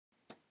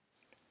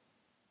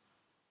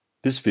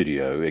This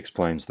video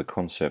explains the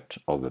concept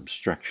of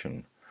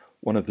abstraction,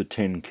 one of the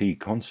 10 key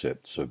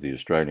concepts of the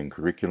Australian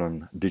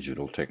curriculum,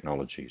 digital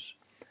technologies.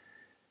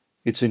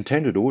 Its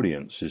intended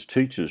audience is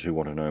teachers who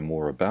want to know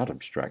more about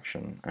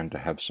abstraction and to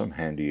have some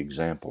handy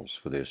examples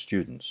for their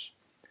students.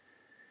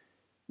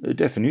 The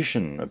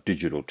definition of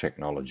digital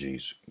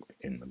technologies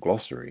in the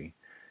glossary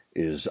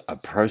is a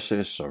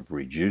process of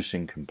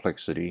reducing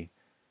complexity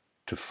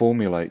to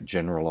formulate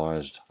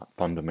generalized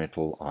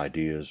fundamental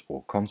ideas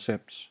or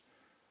concepts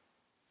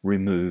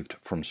removed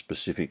from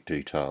specific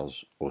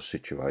details or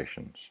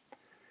situations.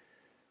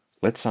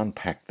 Let's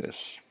unpack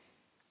this.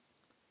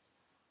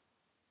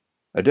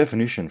 A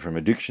definition from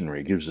a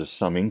dictionary gives us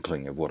some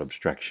inkling of what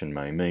abstraction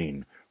may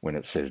mean when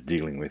it says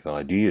dealing with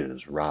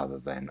ideas rather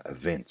than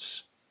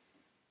events.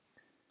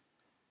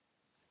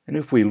 And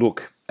if we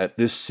look at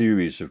this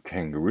series of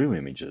kangaroo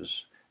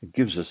images, it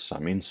gives us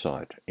some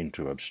insight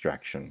into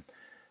abstraction.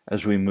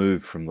 As we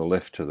move from the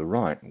left to the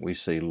right, we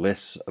see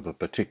less of a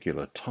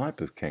particular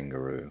type of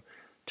kangaroo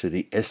to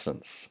the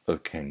essence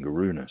of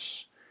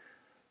kangarooness.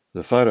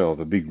 The photo of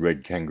a big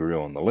red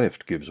kangaroo on the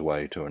left gives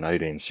way to an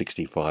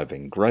 1865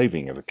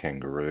 engraving of a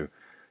kangaroo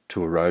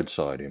to a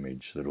roadside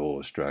image that all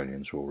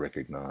Australians will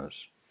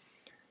recognise.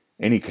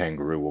 Any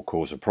kangaroo will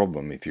cause a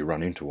problem if you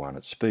run into one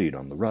at speed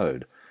on the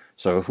road,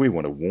 so if we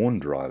want to warn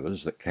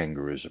drivers that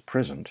kangaroos are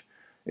present,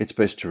 it's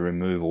best to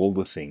remove all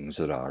the things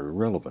that are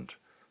irrelevant,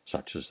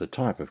 such as the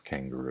type of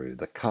kangaroo,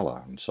 the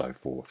colour and so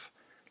forth,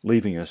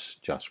 leaving us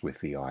just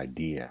with the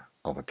idea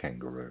of a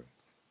kangaroo.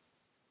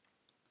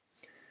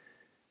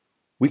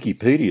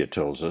 Wikipedia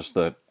tells us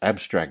that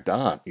abstract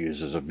art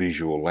uses a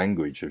visual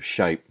language of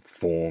shape,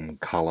 form,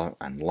 colour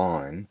and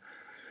line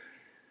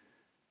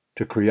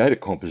to create a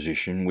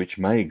composition which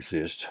may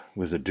exist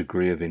with a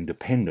degree of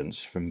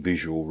independence from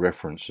visual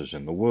references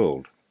in the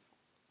world.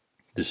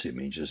 This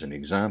image is an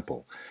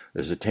example.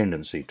 There's a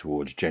tendency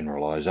towards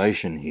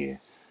generalisation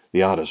here.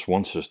 The artist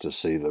wants us to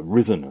see the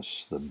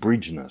ritherness, the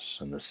bridgeness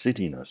and the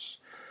cityness.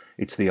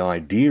 It's the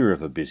idea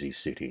of a busy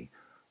city,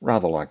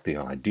 rather like the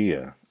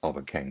idea of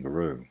a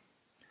kangaroo.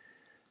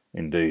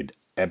 Indeed,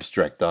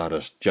 abstract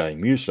artist J.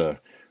 Musa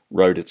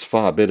wrote, "It's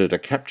far better to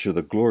capture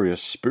the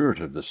glorious spirit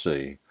of the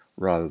sea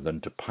rather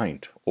than to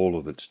paint all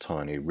of its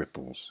tiny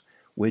ripples.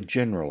 We're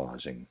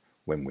generalising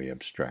when we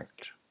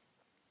abstract."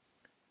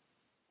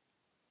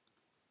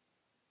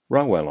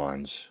 Railway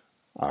lines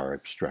are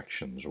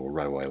abstractions, or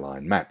railway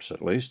line maps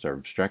at least are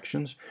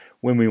abstractions.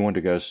 When we want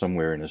to go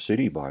somewhere in a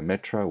city by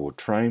metro or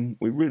train,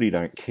 we really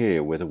don't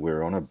care whether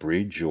we're on a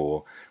bridge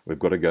or we've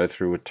got to go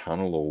through a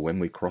tunnel or when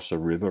we cross a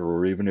river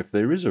or even if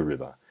there is a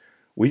river.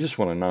 We just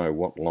want to know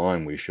what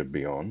line we should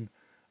be on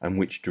and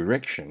which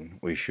direction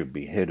we should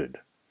be headed.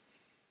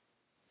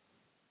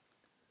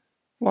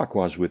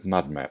 Likewise with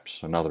mud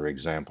maps, another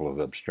example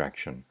of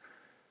abstraction.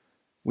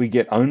 We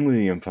get only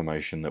the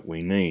information that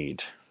we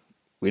need.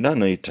 We don't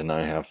need to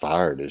know how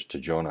far it is to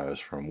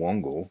Jono's from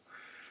Wongal.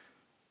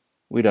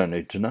 We don't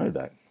need to know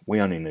that. We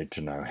only need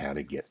to know how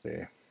to get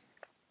there.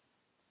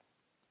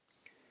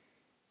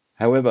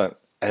 However,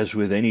 as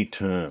with any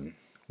term,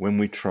 when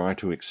we try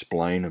to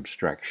explain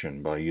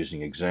abstraction by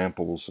using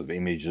examples of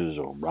images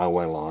or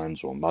railway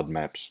lines or mud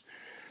maps,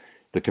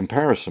 the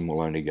comparison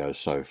will only go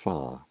so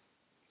far.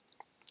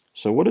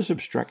 So what does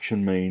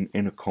abstraction mean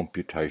in a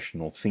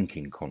computational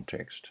thinking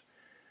context?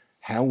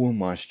 How will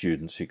my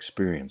students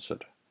experience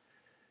it?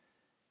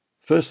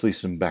 Firstly,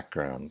 some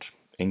background.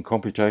 In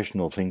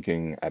computational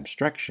thinking,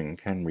 abstraction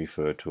can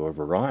refer to a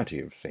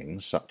variety of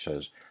things, such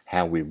as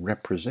how we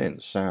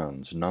represent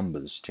sounds,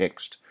 numbers,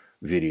 text,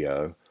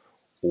 video,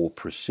 or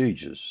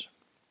procedures.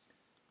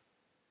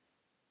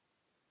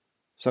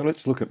 So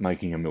let's look at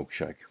making a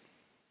milkshake.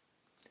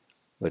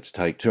 Let's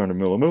take 200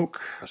 ml of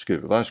milk, a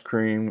scoop of ice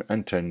cream,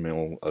 and 10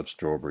 ml of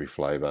strawberry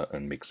flavour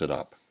and mix it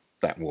up.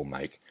 That will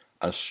make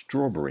a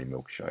strawberry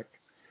milkshake.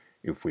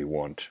 If we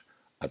want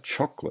a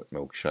chocolate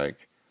milkshake,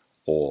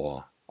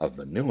 or a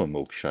vanilla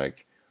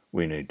milkshake,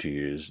 we need to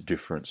use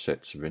different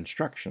sets of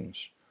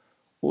instructions.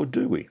 Or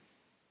do we?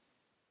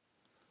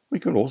 We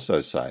could also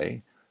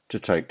say to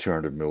take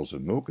 200 ml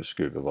of milk, a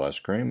scoop of ice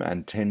cream,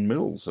 and 10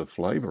 ml of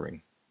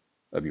flavouring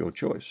of your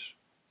choice,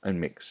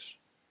 and mix.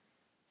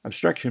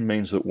 Abstraction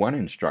means that one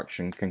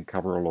instruction can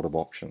cover a lot of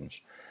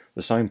options.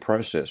 The same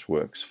process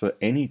works for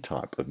any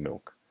type of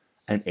milk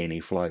and any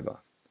flavour.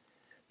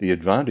 The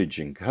advantage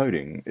in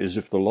coding is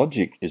if the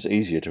logic is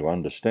easier to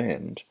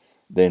understand,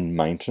 then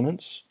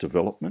maintenance,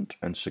 development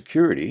and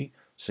security,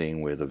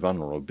 seeing where the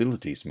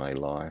vulnerabilities may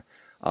lie,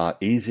 are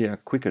easier,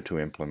 quicker to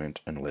implement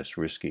and less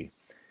risky.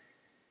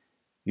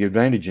 The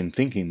advantage in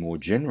thinking more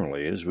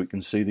generally is we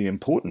can see the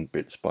important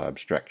bits by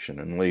abstraction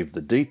and leave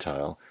the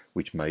detail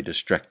which may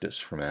distract us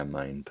from our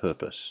main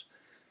purpose.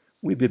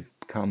 We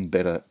become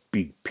better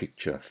big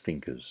picture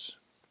thinkers.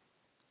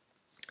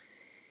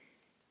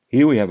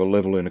 Here we have a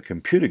level in a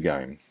computer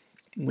game.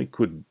 We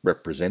could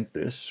represent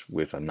this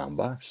with a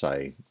number,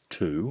 say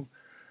 2,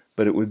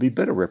 but it would be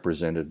better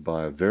represented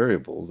by a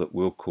variable that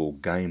we'll call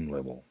game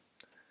level.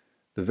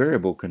 The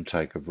variable can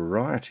take a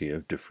variety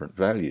of different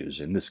values,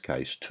 in this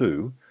case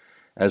 2,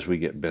 as we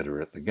get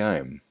better at the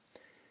game.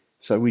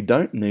 So we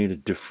don't need a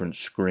different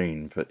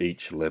screen for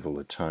each level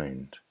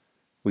attained.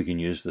 We can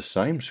use the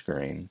same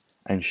screen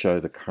and show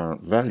the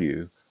current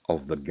value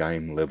of the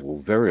game level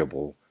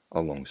variable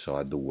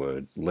alongside the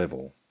word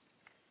level.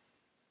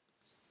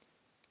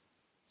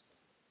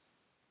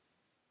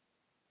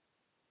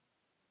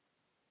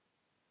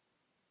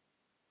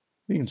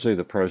 You can see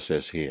the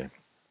process here.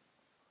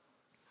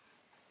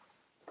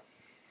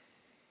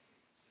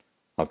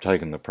 I've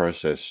taken the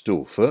process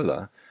still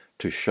further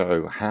to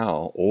show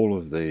how all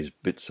of these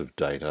bits of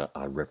data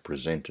are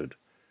represented,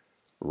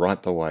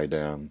 right the way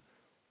down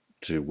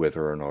to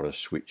whether or not a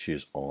switch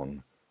is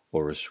on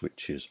or a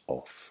switch is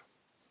off.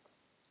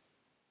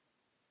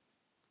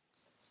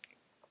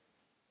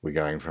 We're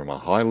going from a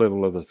high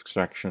level of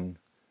abstraction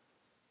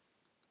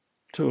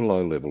to a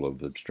low level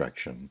of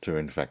abstraction, to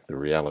in fact the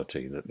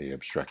reality that the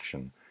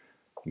abstraction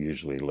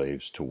usually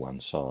leaves to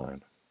one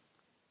side.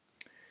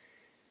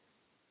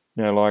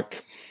 Now,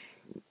 like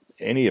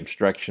any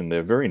abstraction,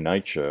 their very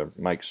nature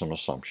makes some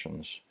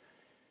assumptions.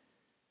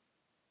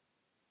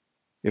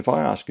 If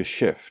I ask a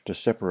chef to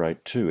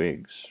separate 2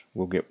 eggs,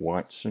 we'll get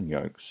whites and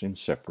yolks in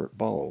separate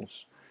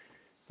bowls.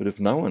 But if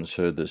no one's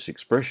heard this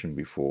expression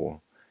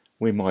before,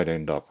 we might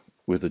end up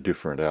with a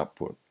different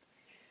output.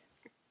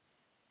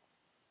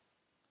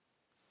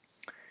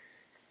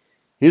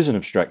 Here's an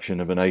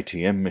abstraction of an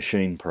ATM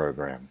machine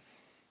program.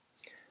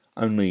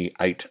 Only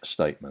 8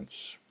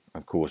 statements.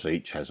 Of course,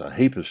 each has a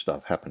heap of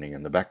stuff happening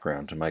in the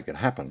background to make it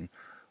happen,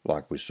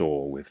 like we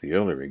saw with the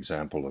earlier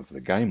example of the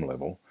game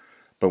level,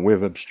 but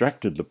we've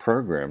abstracted the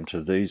program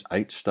to these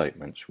 8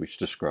 statements which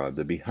describe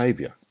the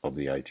behavior of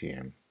the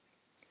ATM.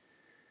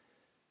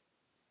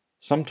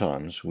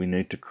 Sometimes we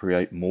need to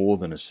create more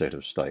than a set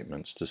of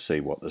statements to see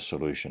what the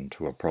solution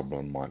to a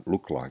problem might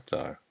look like,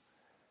 though.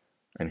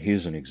 And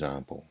here's an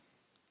example.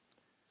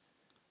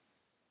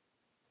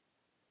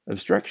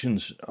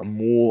 Abstractions are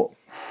more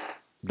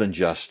than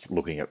just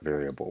looking at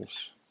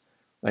variables.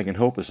 They can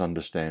help us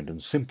understand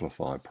and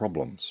simplify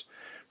problems.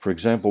 For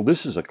example,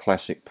 this is a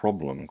classic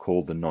problem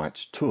called the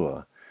Knight's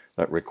Tour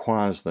that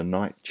requires the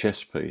knight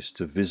chess piece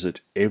to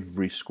visit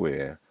every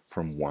square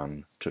from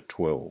 1 to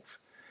 12.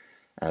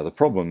 Now, the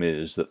problem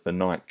is that the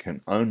knight can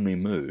only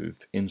move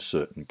in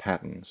certain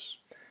patterns.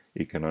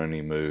 He can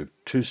only move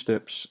 2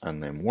 steps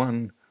and then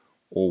 1,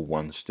 or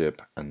 1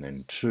 step and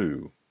then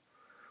 2.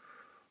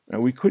 Now,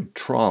 we could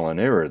trial and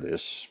error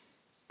this.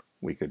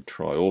 We could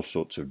try all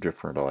sorts of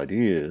different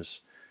ideas,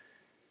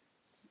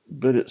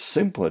 but it's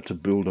simpler to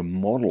build a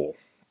model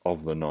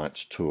of the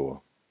Knight's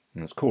Tour,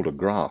 and it's called a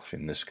graph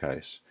in this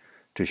case,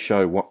 to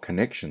show what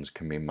connections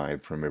can be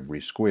made from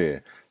every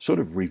square, sort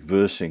of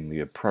reversing the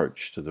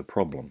approach to the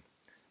problem.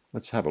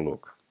 Let's have a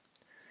look.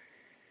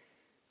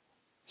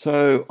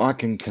 So I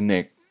can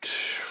connect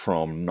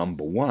from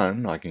number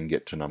 1, I can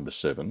get to number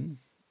 7,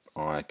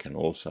 I can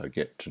also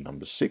get to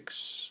number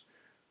 6,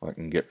 I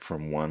can get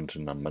from 1 to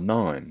number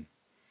 9.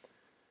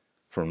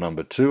 From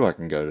number 2 I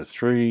can go to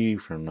 3,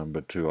 from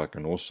number 2 I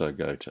can also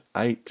go to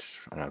 8,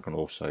 and I can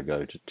also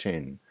go to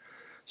 10.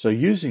 So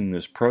using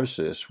this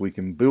process we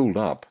can build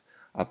up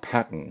a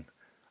pattern,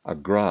 a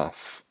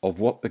graph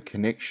of what the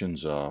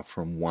connections are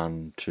from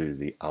one to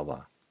the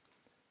other.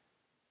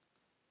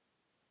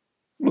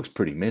 It looks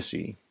pretty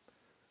messy,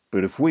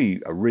 but if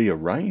we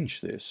rearrange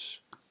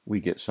this,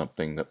 we get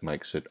something that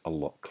makes it a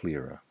lot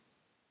clearer.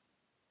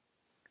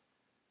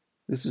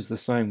 This is the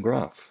same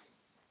graph.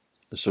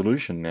 The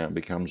solution now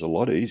becomes a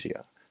lot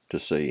easier to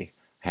see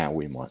how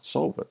we might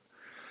solve it.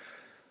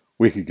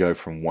 We could go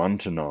from 1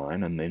 to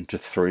 9 and then to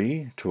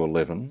 3, to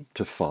 11,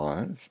 to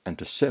 5 and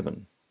to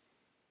 7.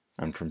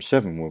 And from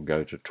 7 we'll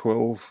go to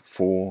 12,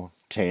 4,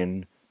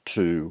 10,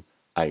 2,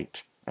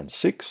 8 and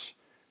 6,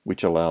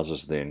 which allows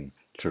us then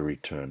to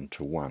return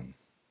to 1.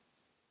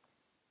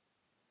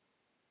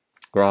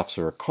 Graphs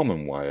are a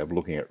common way of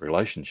looking at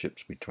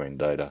relationships between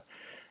data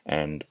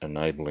and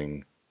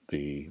enabling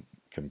the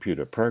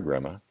computer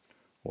programmer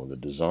or the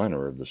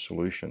designer of the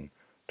solution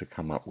to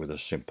come up with a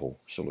simple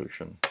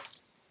solution.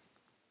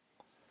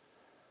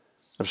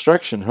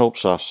 Abstraction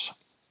helps us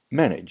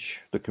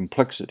manage the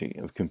complexity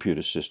of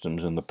computer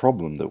systems and the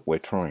problem that we're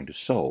trying to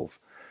solve.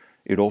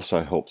 It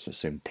also helps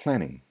us in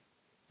planning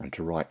and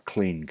to write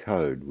clean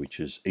code which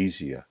is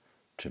easier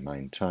to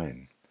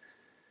maintain.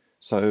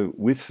 So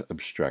with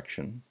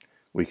abstraction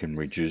we can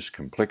reduce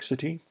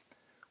complexity,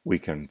 we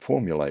can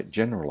formulate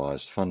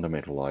generalized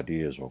fundamental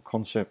ideas or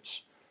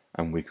concepts,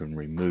 and we can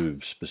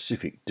remove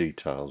specific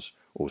details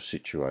or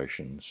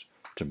situations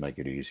to make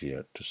it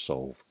easier to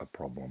solve a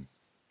problem.